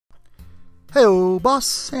Heyo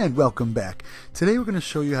boss, and welcome back. Today we're going to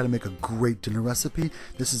show you how to make a great dinner recipe.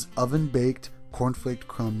 This is oven baked cornflake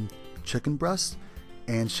crumb chicken breast,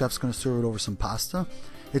 and chef's going to serve it over some pasta.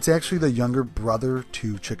 It's actually the younger brother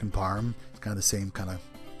to chicken parm. It's kind of the same kind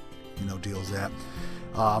of deal as that.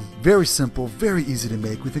 Very simple, very easy to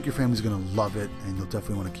make. We think your family's going to love it, and you'll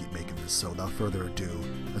definitely want to keep making this. So without further ado,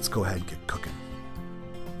 let's go ahead and get cooking.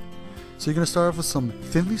 So you're going to start off with some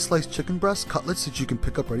thinly sliced chicken breast cutlets that you can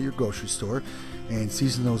pick up right at your grocery store, and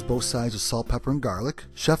season those both sides with salt, pepper, and garlic.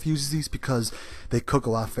 Chef uses these because they cook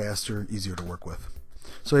a lot faster, easier to work with.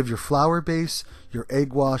 So you have your flour base, your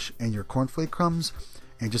egg wash, and your cornflake crumbs,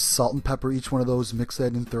 and just salt and pepper each one of those. Mix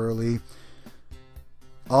that in thoroughly.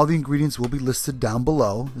 All the ingredients will be listed down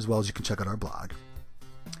below, as well as you can check out our blog.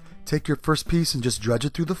 Take your first piece and just dredge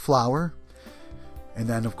it through the flour, and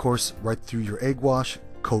then of course right through your egg wash.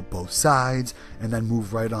 Coat both sides, and then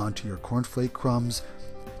move right on to your cornflake crumbs.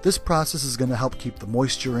 This process is going to help keep the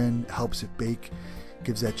moisture in, helps it bake,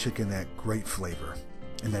 gives that chicken that great flavor,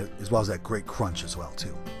 and that as well as that great crunch as well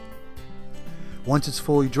too. Once it's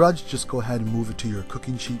fully dredged, just go ahead and move it to your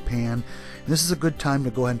cooking sheet pan. And this is a good time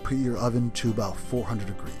to go ahead and preheat your oven to about 400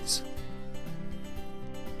 degrees.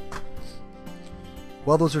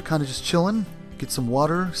 While those are kind of just chilling, get some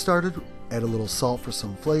water started, add a little salt for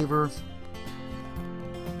some flavor.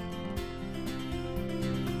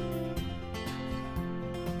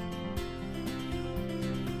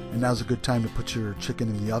 And now's a good time to put your chicken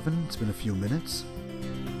in the oven. It's been a few minutes.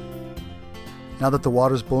 Now that the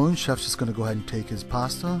water's boiling, chef's just going to go ahead and take his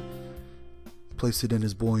pasta, place it in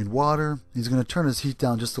his boiling water. He's going to turn his heat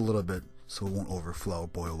down just a little bit so it won't overflow,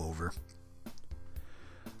 boil over.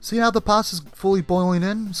 See how the pasta's fully boiling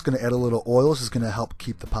in? It's going to add a little oil. This is going to help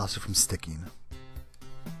keep the pasta from sticking.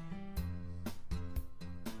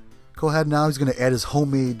 Go ahead now, he's going to add his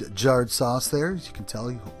homemade jarred sauce there. As you can tell,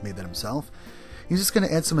 he made that himself. He's just going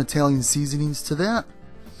to add some Italian seasonings to that.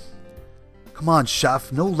 Come on,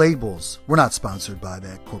 chef, no labels. We're not sponsored by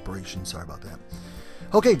that corporation, sorry about that.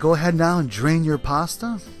 Okay, go ahead now and drain your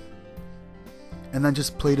pasta. And then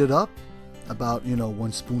just plate it up, about,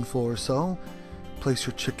 one spoonful or so. Place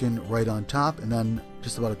your chicken right on top, and then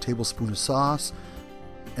just about a tablespoon of sauce.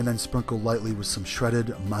 And then sprinkle lightly with some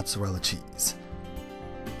shredded mozzarella cheese.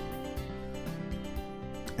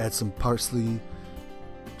 Add some parsley,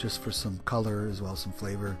 just for some color as well as some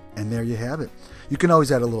flavor, and there you have it. You can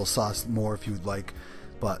always add a little sauce more if you'd like,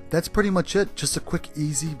 but that's pretty much it. Just a quick,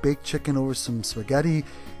 easy baked chicken over some spaghetti,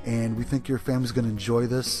 and we think your family's going to enjoy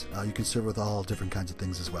this. You can serve it with all different kinds of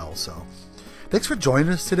things as well. So thanks for joining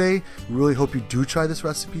us today. We really hope you do try this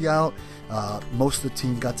recipe out. Most of the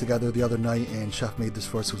team got together the other night, and Chef made this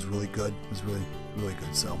for us. It was really good. It was really, really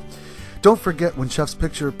good. So don't forget, when Chef's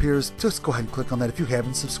picture appears, just go ahead and click on that. If you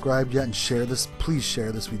haven't subscribed yet, and share this, please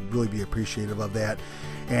share this. We'd really be appreciative of that.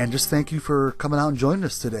 And just thank you for coming out and joining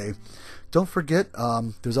us today. Don't forget,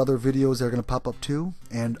 there's other videos that are going to pop up too.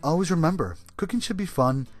 And always remember, cooking should be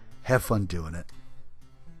fun. Have fun doing it.